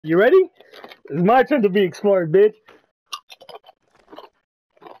You ready? It's my turn to be explored, bitch.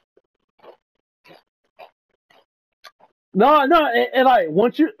 No, no, and like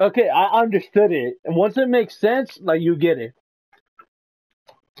once you okay, I understood it. And once it makes sense, like you get it.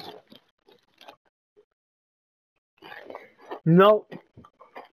 No,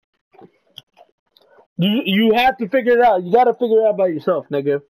 you have to figure it out. You got to figure it out by yourself,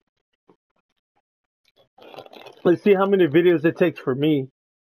 nigga. Let's see how many videos it takes for me.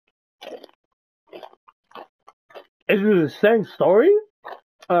 Is it the same story?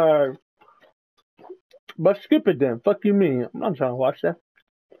 Uh, but skip it then. Fuck you, mean? I'm not trying to watch that.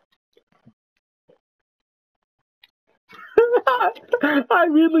 I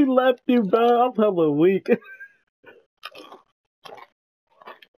really left you, bro. I'm hella weak.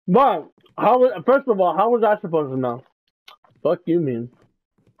 But first of all, how was I supposed to know? Fuck you, mean?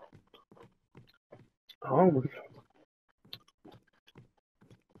 Oh,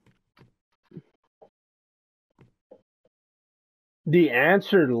 the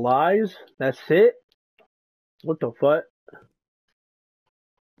answer lies. That's it. What the fuck?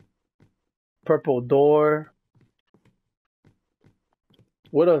 Purple door.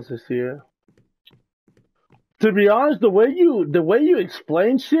 What else is here? To be honest, the way you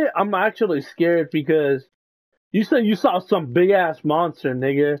explain shit, I'm actually scared because you said you saw some big ass monster,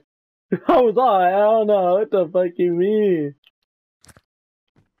 nigga. I was like, I don't know what the fuck you mean.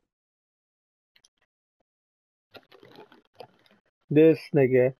 This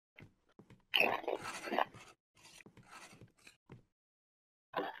nigga.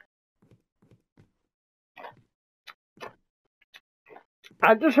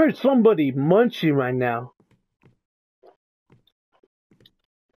 I just heard somebody munching right now.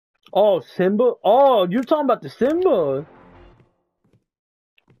 Oh, Simba? Oh, you're talking about the Simba.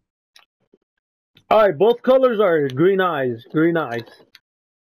 Alright, both colors are green eyes. Green eyes.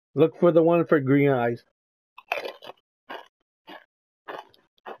 Look for the one for green eyes.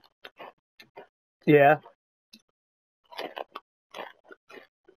 Yeah.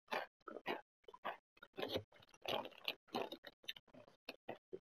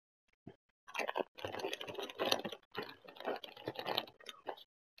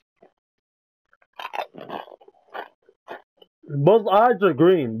 Both eyes are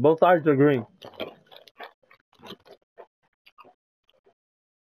green. Both eyes are green.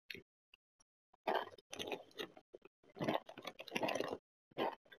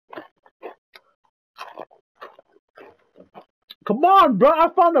 Come on, bro. I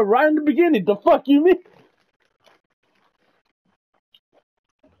found it right in the beginning. The fuck you mean?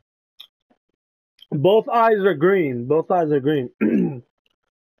 Both eyes are green. Both eyes are green.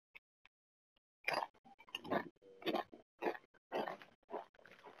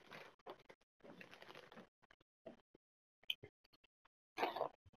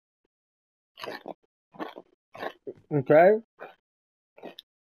 Okay.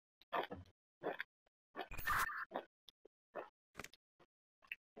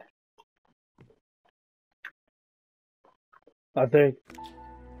 I think.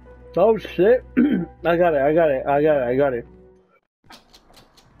 Oh shit. I got it. I got it. I got it. I got it.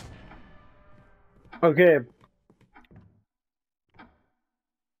 Okay.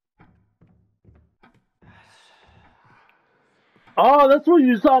 Oh, that's what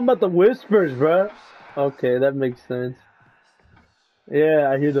you talking about the whispers, bro. Okay, that makes sense. Yeah,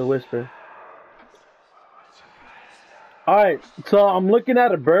 I hear the whisper. Alright, so I'm looking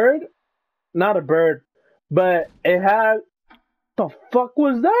at a bird. Not a bird, but it had. The fuck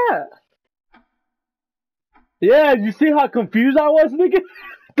was that? Yeah, you see how confused I was, nigga?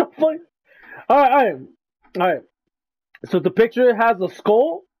 The fuck? Alright, alright. Alright. So the picture has a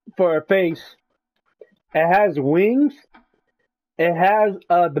skull for a face. It has wings. It has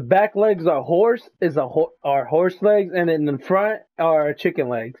the back legs are horse are horse legs, and in the front are chicken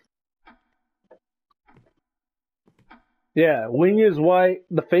legs. Yeah, wing is white,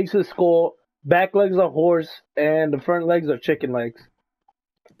 the face is skull, back legs are horse, and the front legs are chicken legs.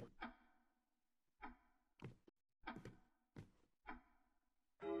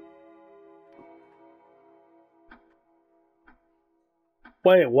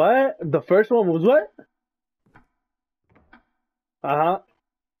 Wait, what? The first one was what? Uh huh.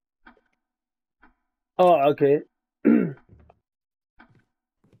 Oh, okay.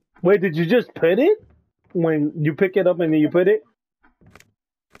 Wait, did you just put it? When you pick it up and then you put it?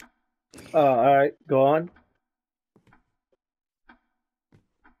 Alright, go on.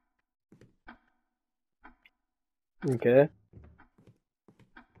 Okay,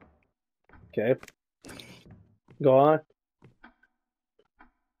 okay, go on.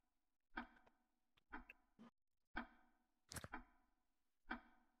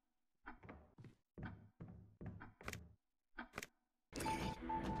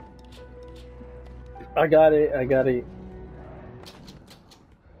 I got it. I got it.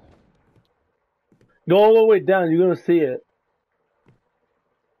 Go all the way down. You're gonna see it.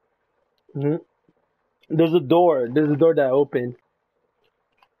 Hmm. There's a door. There's a door that opens.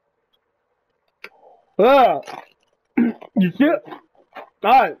 Ah, you see it?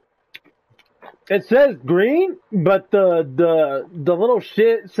 Alright. It says green, but the little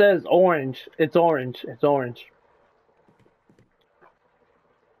shit says orange. It's orange. It's orange.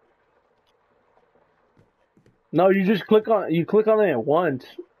 No, you just click on it once.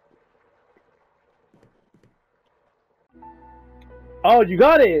 Oh, you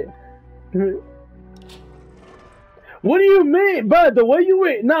got it. What do you mean, bro? The way you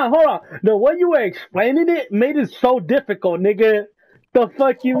were hold on. The way you were explaining it made it so difficult, nigga. The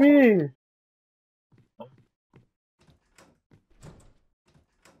fuck you mean?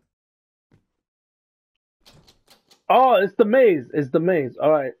 Oh, it's the maze. It's the maze.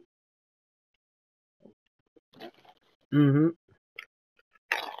 All right. Mm-hmm.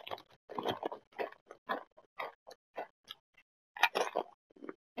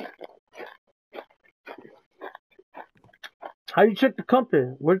 How you check the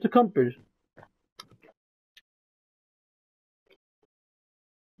compass? Where's the compass?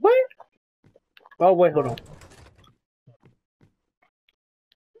 What? Oh wait, hold on.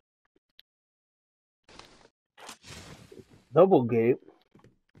 Double gate.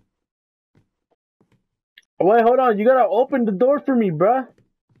 Oh, wait, hold on. You gotta open the door for me, bruh.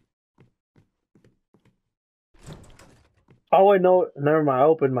 Oh wait, no, never mind. I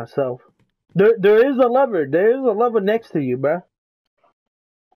opened myself. There is a lever. There is a lever next to you, bruh.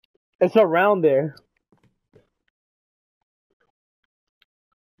 It's around there.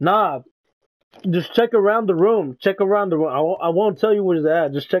 Nah, just check around the room. Check around the room. I won't tell you where it's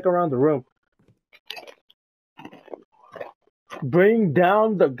at. Just check around the room. Bring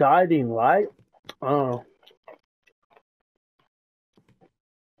down the guiding light. Oh.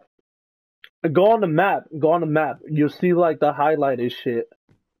 Go on the map. Go on the map. You'll see like the highlighted shit.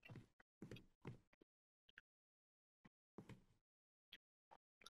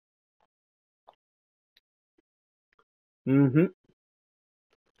 Mm-hmm.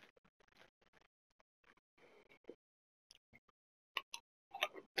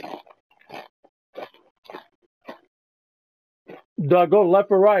 Do I go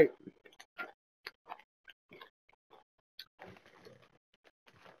left or right?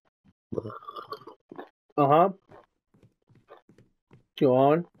 Uh-huh. Go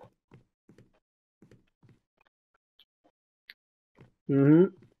on. Mm-hmm.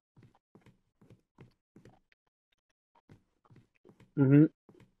 Mm-hmm.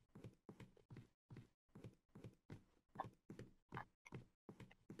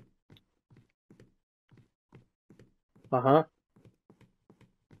 Uh-huh.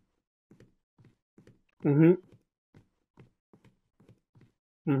 Mm-hmm.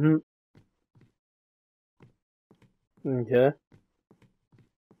 Mm-hmm. Okay.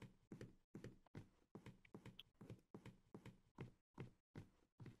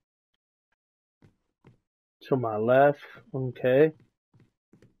 To my left. Okay.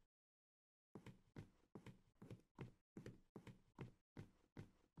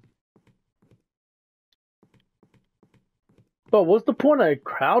 But what's the point of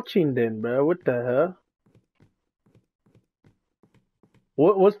crouching then, bro? What the hell?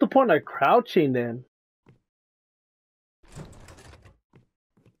 What's the point of crouching then?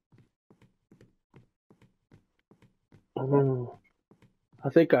 Oh, I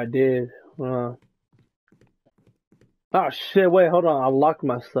think I did. Oh shit! Wait, hold on. I locked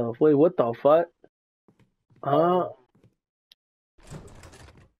myself. Wait, what the fuck? Uh,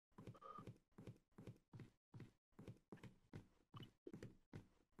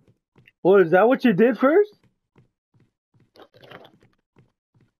 what is that? What you did first?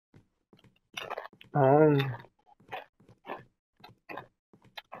 Um,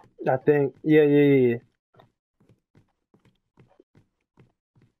 I think. Yeah, yeah, yeah, yeah.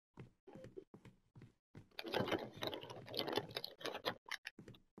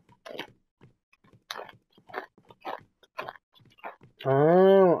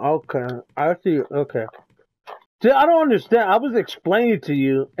 Oh, okay. I see. Okay. See, I don't understand. I was explaining to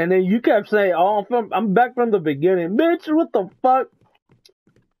you, and then you kept saying, "Oh, I'm back from the beginning, bitch. What the fuck?"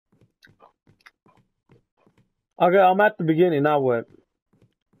 Okay, I'm at the beginning. Now what?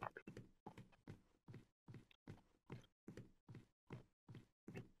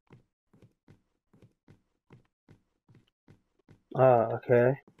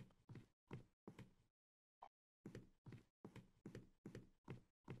 Okay.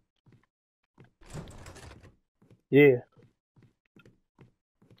 Yeah.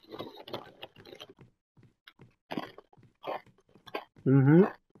 Mm-hmm.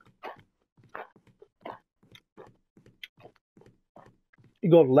 You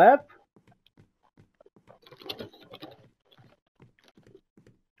go left?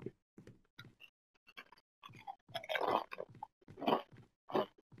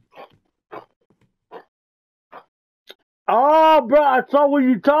 Oh, bro, I saw what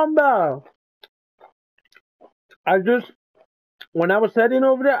you talking about. I just, when I was heading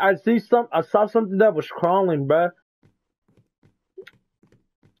over there, I saw something that was crawling, bro.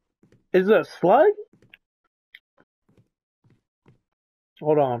 Is it a slug?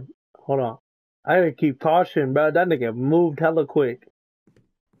 Hold on, hold on. I gotta keep caution, bro. That nigga moved hella quick.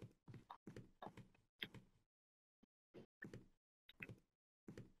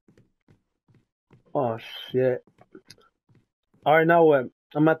 Oh shit. Alright, now what?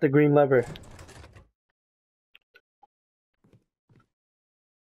 I'm at the green lever.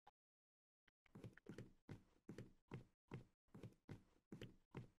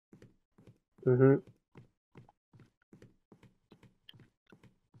 Mm-hmm.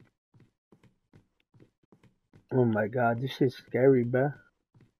 Oh my god, this shit's scary, bro.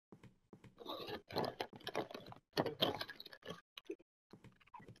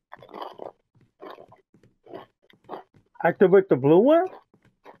 Activate the blue one?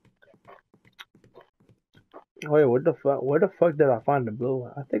 Wait, what the fuck? Where the fuck did I find the blue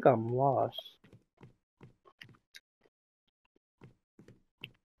one? I think I'm lost.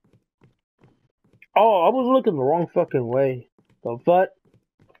 Oh, I was looking the wrong fucking way. The fuck?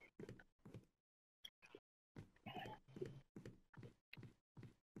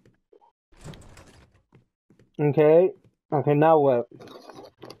 Okay. Okay, now what?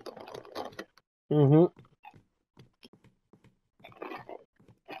 Mm-hmm.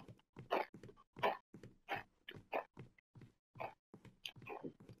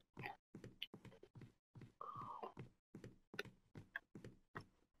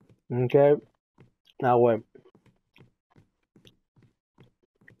 Okay. Now what?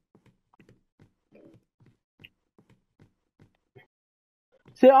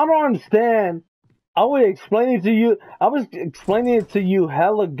 See, I don't understand. I was explaining it to you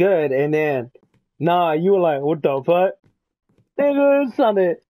hella good, and then, nah, you were like, what the fuck? Nigga, it's on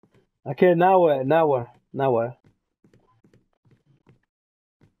it. Okay, now what? Now what? Now what?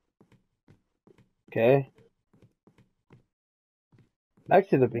 Okay. Back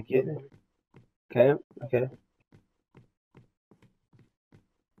to the beginning. Okay, okay.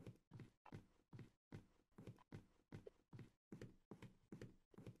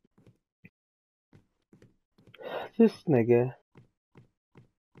 This nigga.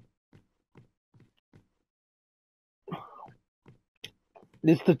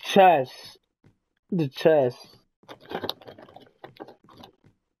 It's the chest. The chest.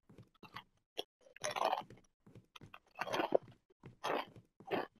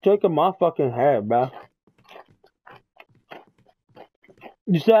 Taking my fucking head, bro.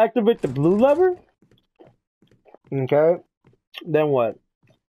 You should activate the blue lever? Okay. Then what?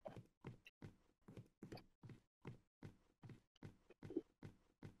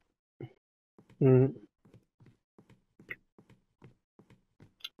 Mm.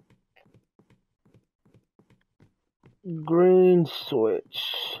 Green switch.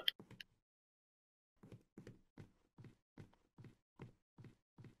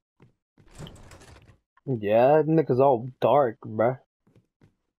 Yeah, nigga's all dark, bruh.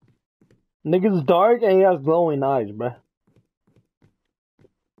 Nigga's dark and he has glowing eyes, bruh.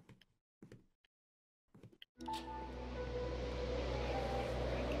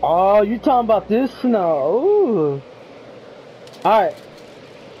 Oh, you talking about this now? Ooh. Alright.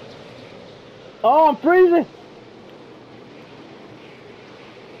 Oh, I'm freezing.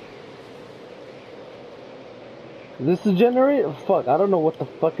 Is this the generator? Fuck, I don't know what the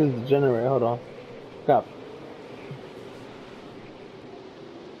fuck is the generator. Hold on. Crap.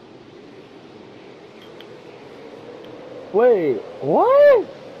 Wait, what?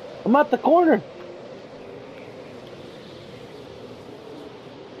 I'm at the corner.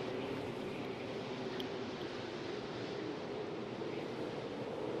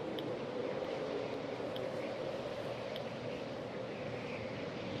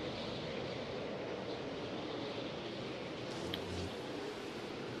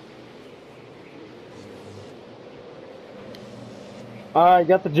 Alright,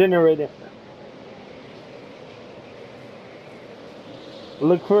 got the generator.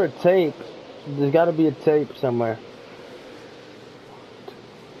 Look for a tape. There's gotta be a tape somewhere.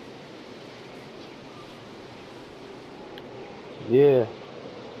 Yeah.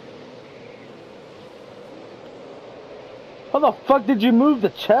 How the fuck did you move the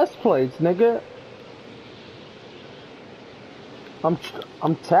chest plates, nigga? I'm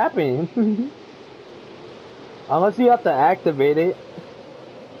I'm tapping. Unless you have to activate it,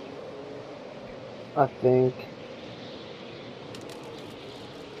 I think.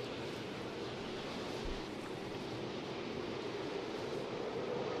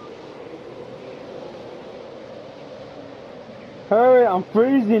 Hurry, I'm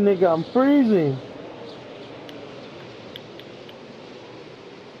freezing, nigga. I'm freezing.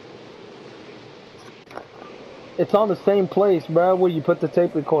 It's on the same place, bro, where you put the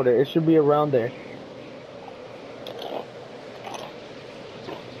tape recorder. It should be around there.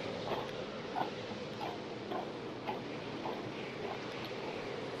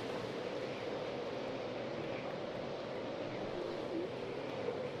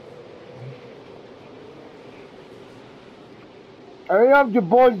 Hurry up, your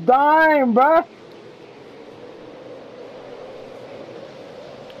boy's dying, bro.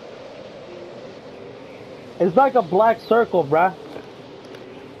 It's like a black circle, bruh.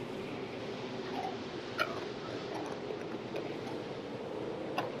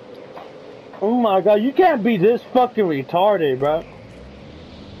 Oh my god, you can't be this fucking retarded, bro.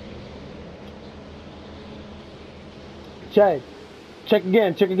 Check. Check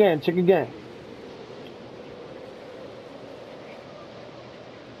again, check again, check again.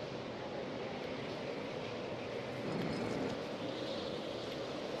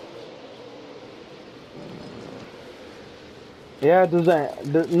 Yeah, there's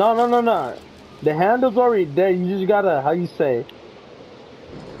no. The handle's already there. You just gotta, how you say?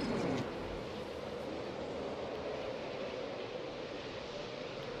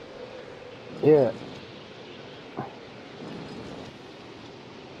 Yeah.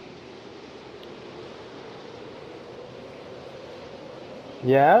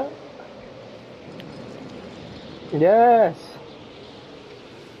 Yeah? Yes.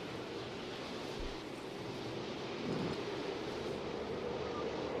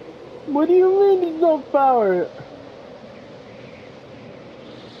 What do you mean there's no power?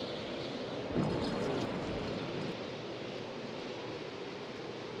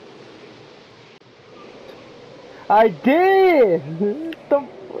 I did!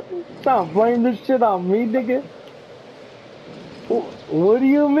 Stop blaming this shit on me, nigga. What do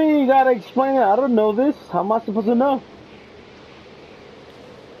you mean you gotta explain it? I don't know this. How am I supposed to know?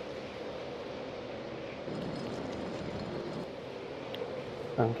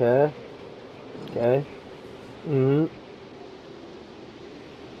 Okay. Okay. Mm-hmm.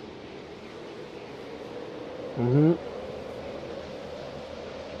 Mm-hmm.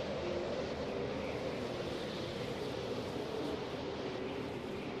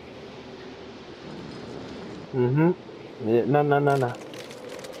 Mm-hmm. Yeah, no.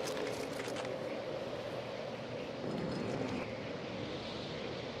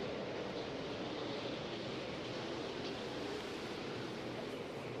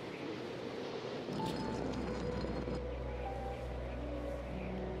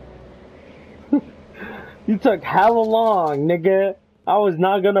 You took hella long, nigga. I was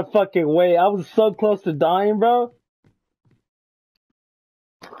not gonna fucking wait. I was so close to dying, bro.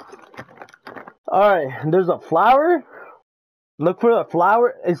 Alright, there's a flower. Look for the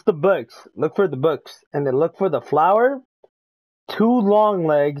flower. It's the books. Look for the books. And then look for the flower. Two long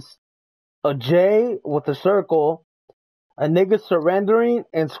legs. A J with a circle. A nigga surrendering.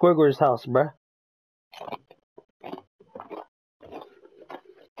 And Squidward's house, bruh.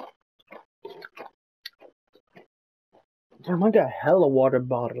 Damn, I got hella water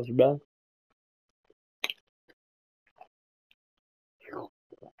bottles, bruh.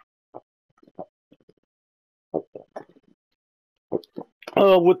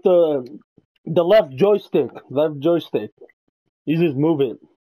 With the left joystick. Left joystick. You just move it.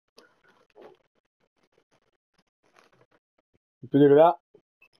 You figured it out?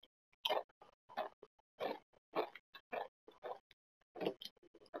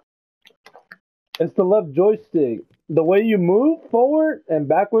 It's the left joystick. The way you move forward and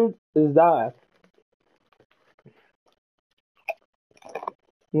backwards is that.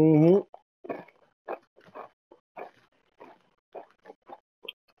 Mm-hmm.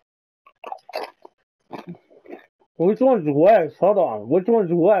 Which one's west? Hold on. Which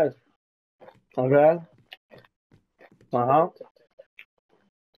one's west? Okay. Uh-huh.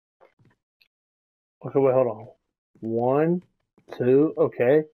 Okay, wait, hold on. One, two,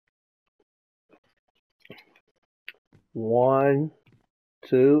 okay. One,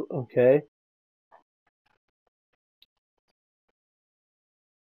 two, okay.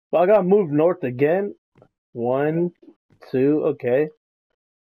 Well, I gotta move north again. One, two, okay.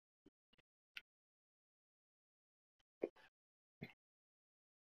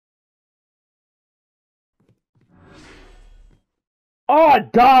 Oh, I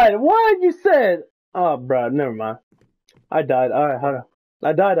died. What you said? Oh, bro, never mind. I died. All right, hold on.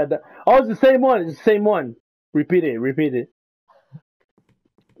 I died. Oh, it's the same one. It's the same one. Repeat it. Repeat it.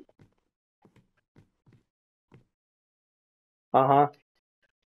 Uh huh.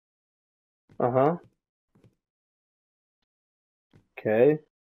 Uh huh. Okay.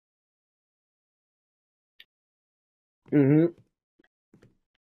 Mhm.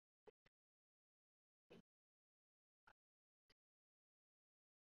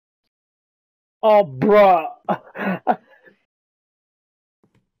 Oh, bro.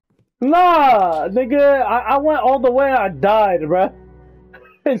 Nah, nigga. I went all the way. I died, bro.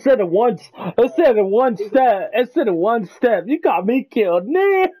 Instead of one. Instead of one step. Instead of one step. You got me killed,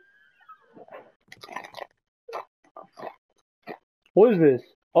 nigga. What is this?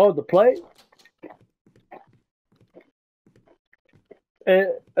 Oh, the plate.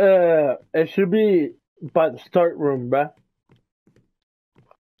 It should be by the start room, bruh.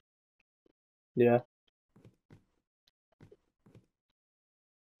 Yeah.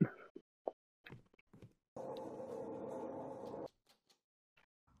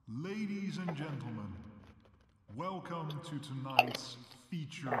 Ladies and gentlemen, welcome to tonight's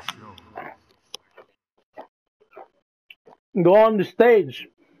feature show. Go on the stage.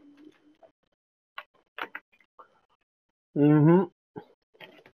 Mm-hmm.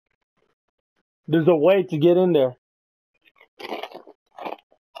 There's a way to get in there.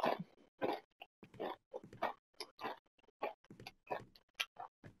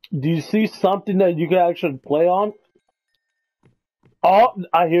 Do you see something that you can actually play on? Oh,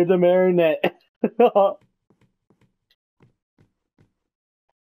 I hear the marionette.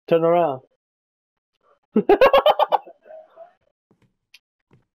 Turn around.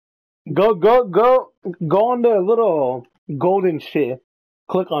 Go on the little golden shit.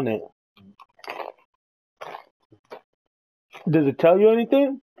 Click on it. Does it tell you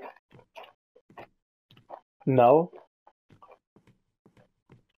anything? No.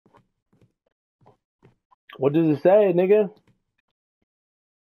 What does it say, nigga?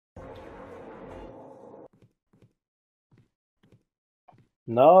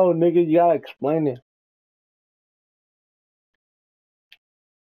 No, nigga, you gotta explain it.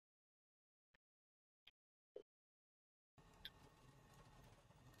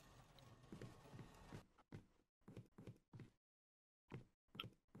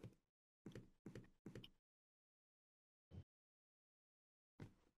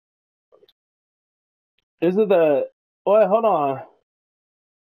 Is it the... Wait, hold on.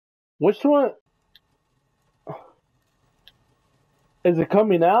 Which one? Is it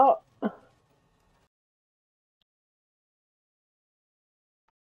coming out? I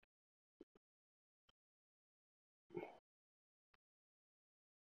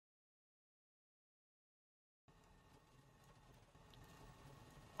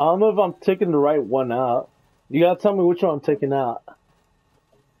don't know if I'm taking the right one out. You gotta tell me which one I'm taking out.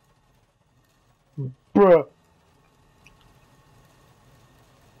 Bruh.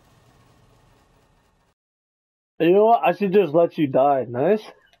 You know what? I should just let you die. Nice.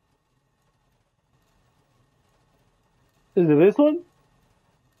 Is it this one?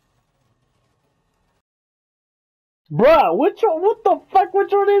 Bruh, which one? What the fuck?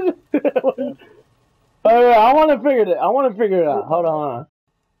 Which one is it? Oh, yeah, I want to figure it. I want to figure it out. Hold on.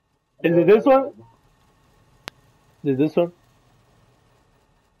 Is it this one? Is it this one?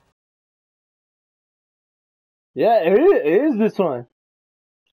 Yeah, it is this one.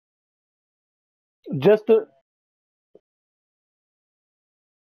 Just the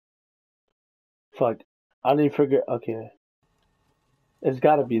fuck. I need to figure. Okay, it's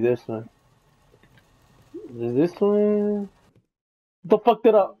got to be this one. Is this one? What the fuck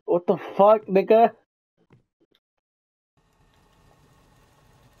did I? What the fuck, nigga?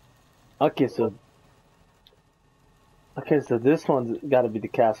 Okay, so this one's got to be the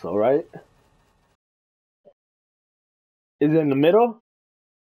castle, right? Is it in the middle?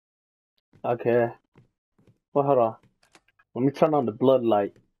 Okay. Well, hold on. Let me turn on the blood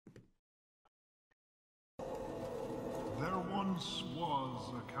light. There once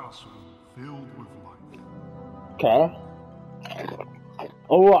was a castle filled with light. Okay.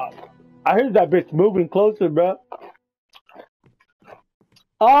 Oh, wow. I heard that bitch moving closer, bro.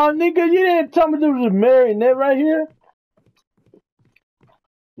 Oh, nigga, you didn't tell me there was a marionette right here?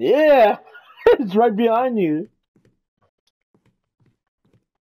 Yeah. It's right behind you.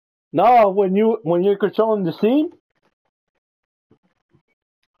 No, when you're controlling the scene,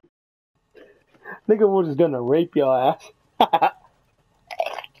 nigga was gonna rape your ass.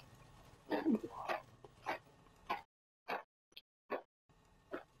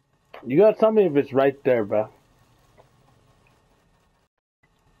 You gotta tell me if it's right there, bro.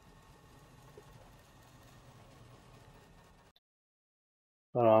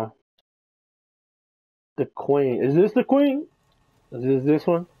 Hold on. The queen. Is this the queen? Is this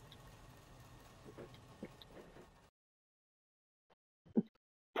one?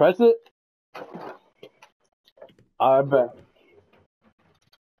 Press it. I bet.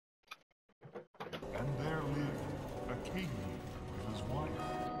 And there lived a king with his wife.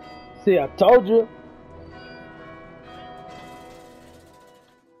 See, I told you.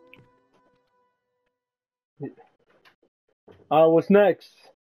 What's next?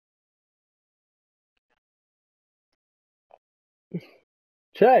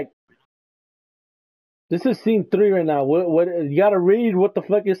 Check. This is scene 3 right now. What? You gotta read what the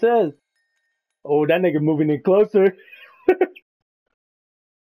fuck it says. Oh, that nigga moving in closer.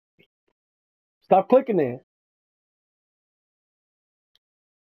 Stop clicking it.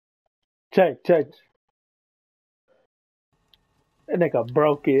 Check. That nigga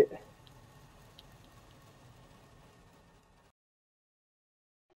broke it.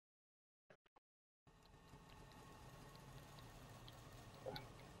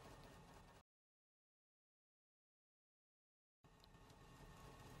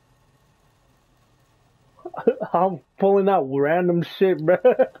 I'm pulling out random shit, bro.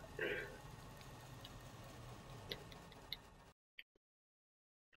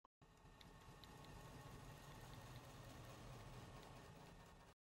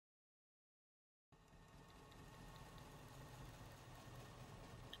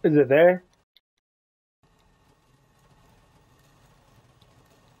 Is it there?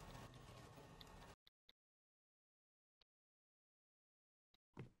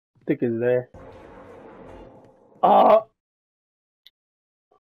 I think it's there.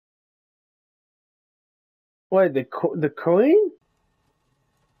 Wait, the queen?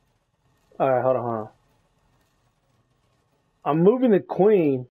 All right, hold on. I'm moving the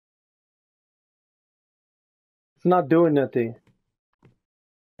queen. It's not doing nothing.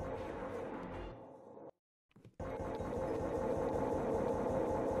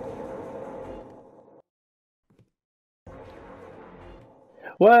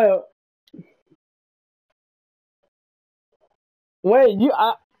 Well, wait,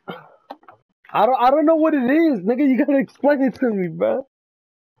 I don't know what it is, nigga. You gotta explain it to me, bro.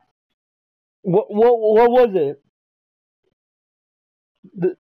 What was it?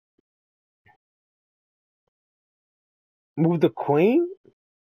 The, move the queen?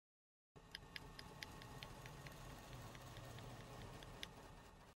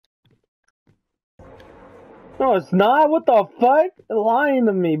 No, it's not. What the fuck? You're lying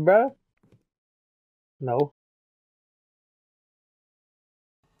to me, bro. No.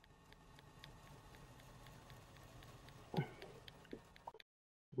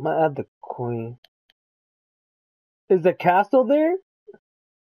 I'm gonna add the queen. Is the castle there?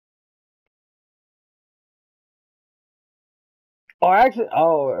 Or actually,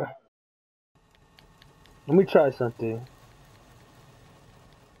 let me try something.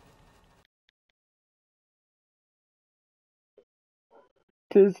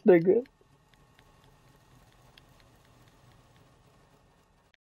 This nigga.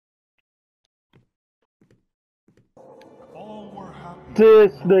 All were happy.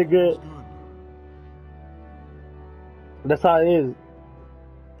 This and all nigga. was good. That's how it is.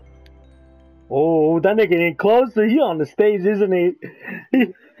 Oh, that nigga ain't closer. He on the stage, isn't he?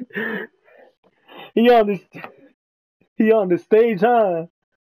 He he on the stage, huh?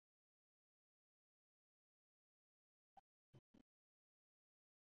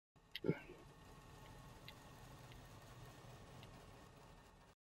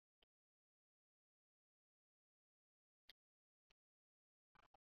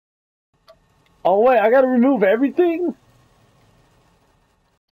 Oh wait, I gotta remove everything?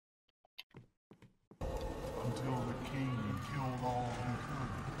 Until the king killed all he could.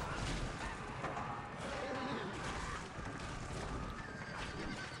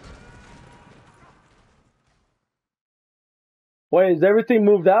 Wait, is everything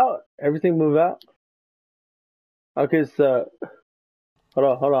moved out? Everything moved out? Okay, so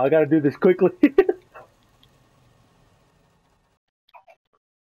hold on, I gotta do this quickly.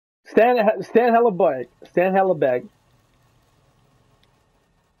 Stand hella back. Stand hella back.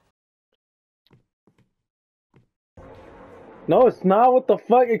 No, it's not. What the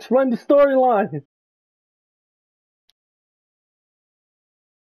fuck? Explain the storyline.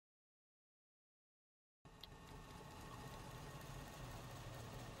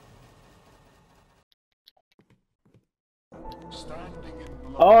 Standing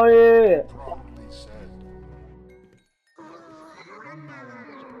in blood, Oh yeah. he proudly said,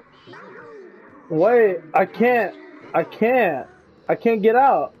 Wait, I can't get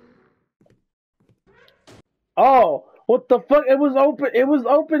out. Oh, What the fuck? It was open. It was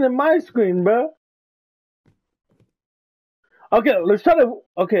open in my screen, bro. Okay, let's try to.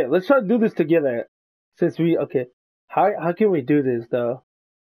 Okay, let's try to do this together. Since we okay, how can we do this though?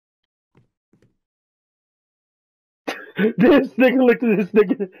 This nigga looked at this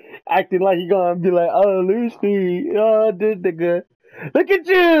nigga acting like he gonna be like, oh Lucy, oh this nigga, look at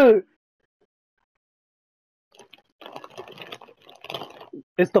you.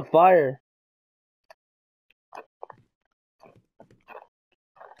 It's the fire.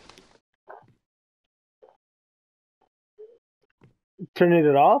 Turning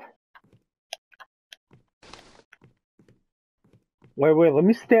it off? Wait, let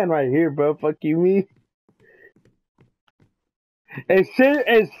me stand right here, bro. Fuck you, me. And shit,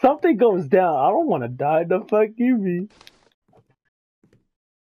 and something goes down, I don't want to die. The fuck you, me.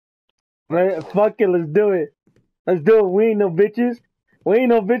 Right, fuck it, let's do it. Let's do it. We ain't no bitches. We ain't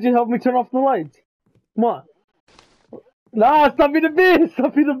no bitches. Help me turn off the lights. Come on. Nah, stop being a bitch.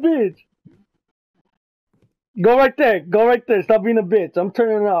 Stop being a bitch. Go right there. Go right there. Stop being a bitch. I'm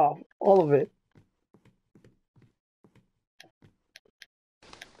turning it off. All of it.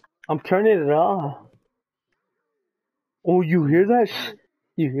 I'm turning it off. Oh, you hear that?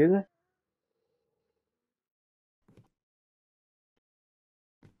 You hear that?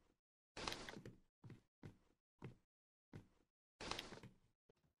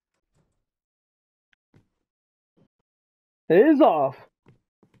 It is off.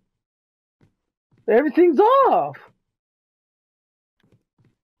 Everything's off.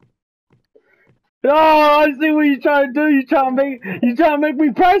 Oh, I see what you trying to do. You trying to make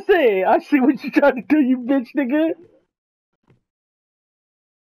me press it. I see what you trying to do, you bitch nigga.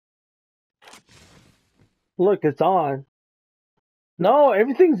 Look, it's on. No,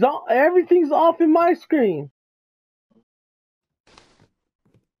 everything's on. Everything's off in my screen.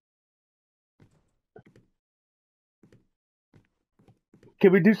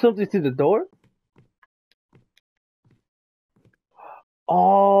 Can we do something to the door?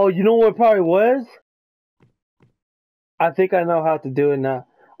 Oh, you know what it probably was? I think I know how to do it now.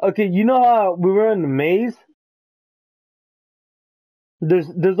 Okay, you know how we were in the maze?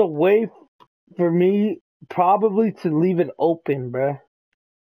 There's a way for me probably to leave it open, bruh.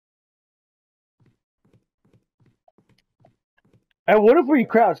 And what if we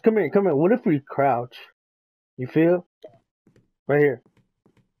crouch? Come here, come here. What if we crouch? You feel? Right here.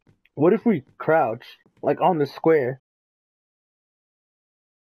 What if we crouch? Like on the square.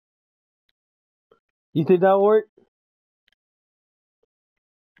 You think that'll work?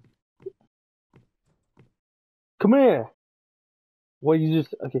 Come here. What you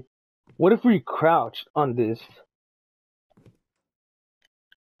just okay. What if we crouch on this?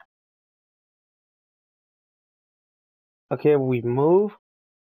 Okay, we move.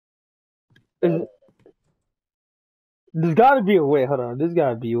 There's gotta be a way. Hold on, there's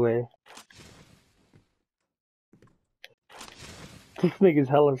gotta be a way. This nigga's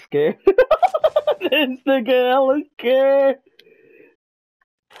hella scared. This nigga hella scared.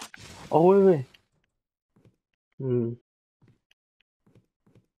 Oh wait.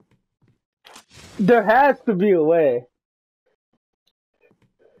 There has to be a way.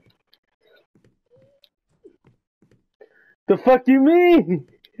 The fuck you mean?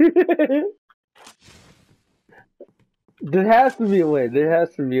 There has to be a way. There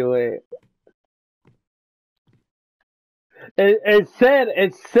has to be a way. It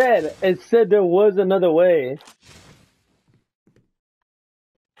said there was another way.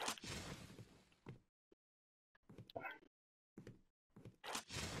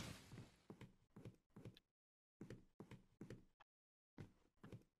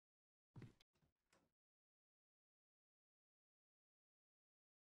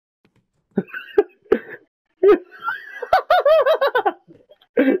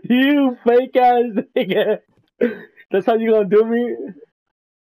 You fake ass nigga. That's how you gonna do me?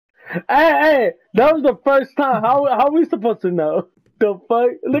 Hey, that was the first time. How we supposed to know? The fuck?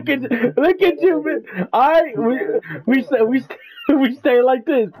 Look at you, man. We stay like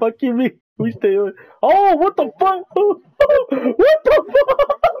this. Fuck you, me. We stay. Oh, what the fuck? What the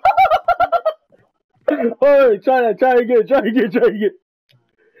fuck? Oh, try again.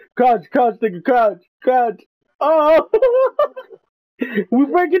 Crouch, nigga, crouch. Oh, we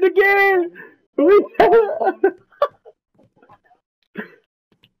break it again.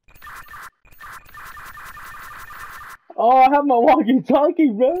 Oh, I have my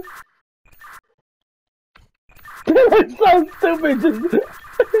walkie-talkie, bro. It's so stupid.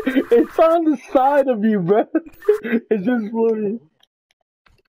 It's on the side of you, bro. It's just floating.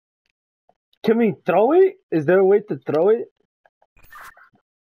 Can we throw it? Is there a way to throw it?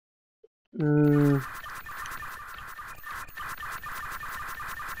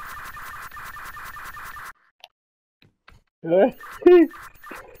 You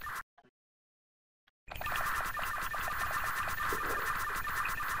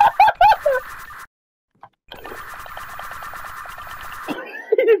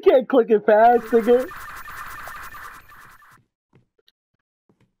can't click it fast, nigga.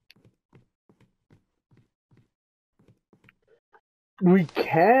 We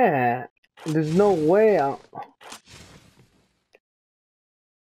can't. There's no way.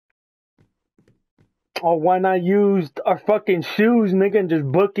 Or why not use our fucking shoes, nigga, and just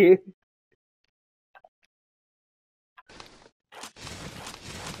book it?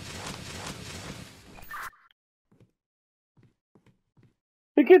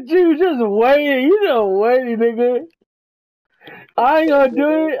 Look at you just waiting. You just waiting, nigga. I ain't gonna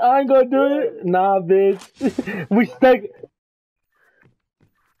do it. I ain't gonna do it. Nah, bitch. We stuck.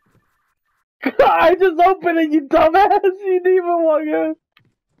 I just opened it, you dumbass. You didn't even walk in.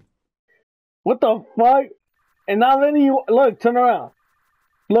 What the fuck? And not letting you look. Turn around.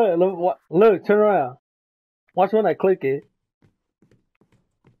 Look. Turn around. Watch when I click it.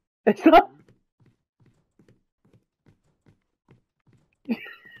 It's not.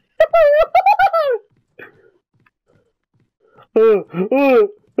 uh, uh,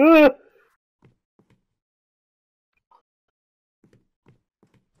 uh.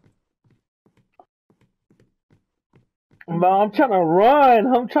 But I'm trying to run.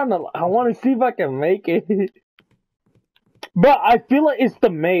 I want to see if I can make it. But I feel like it's the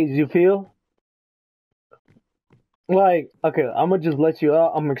maze, you feel? Like, okay, I'm gonna just let you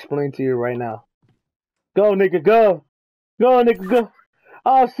out. I'm gonna explain to you right now. Go, nigga, go. Go, nigga, go.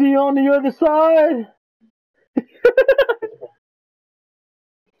 I'll see you on the other side.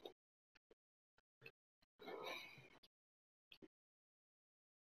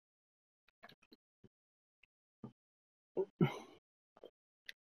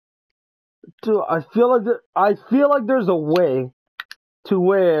 Dude, I feel like there's a way to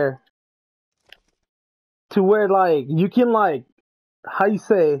where like you can like how you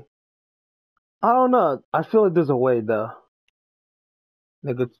say I don't know. I feel like there's a way though.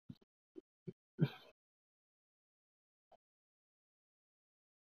 Nigga